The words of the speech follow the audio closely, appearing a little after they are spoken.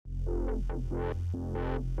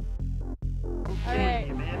Alright,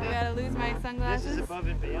 I gotta lose my sunglasses. This is above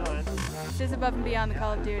and beyond. This is above and beyond the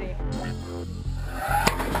Call of Duty.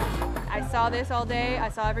 I saw this all day, I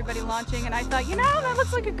saw everybody launching, and I thought, you know, that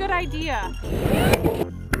looks like a good idea.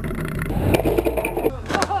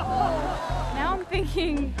 Now I'm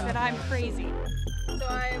thinking that I'm crazy. So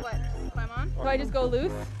what, climb on? Do I just go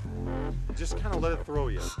loose? Just kind of let it throw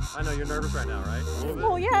you. I know you're nervous right now, right? A little bit.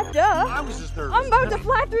 Oh yeah, duh. I was just nervous. I'm about to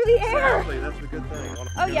fly through the air. Exactly, that's the good thing.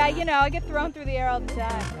 Oh yeah, you know, I get thrown through the air all the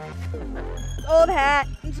time. Old hat.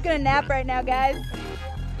 I'm just gonna nap right now, guys. You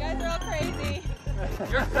guys are all crazy.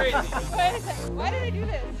 You're crazy. Wait a second. Why did I do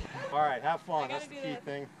this? All right, have fun. That's the key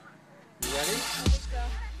thing. You ready? I think so.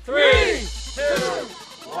 3, 2,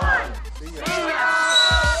 1. See ya.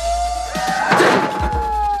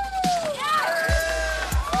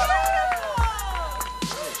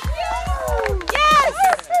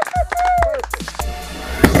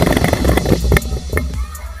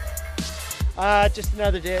 Just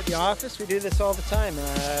another day at the office. We do this all the time.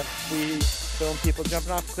 We film people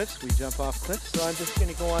jumping off cliffs. We jump off cliffs. So I'm just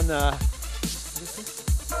going to go on the...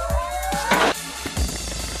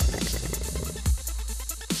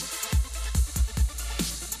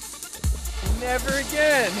 Never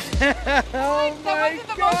again. Oh my That wasn't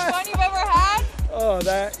the God. most fun you've ever had? Oh,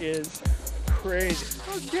 that is crazy.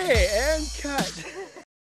 Okay, and cut.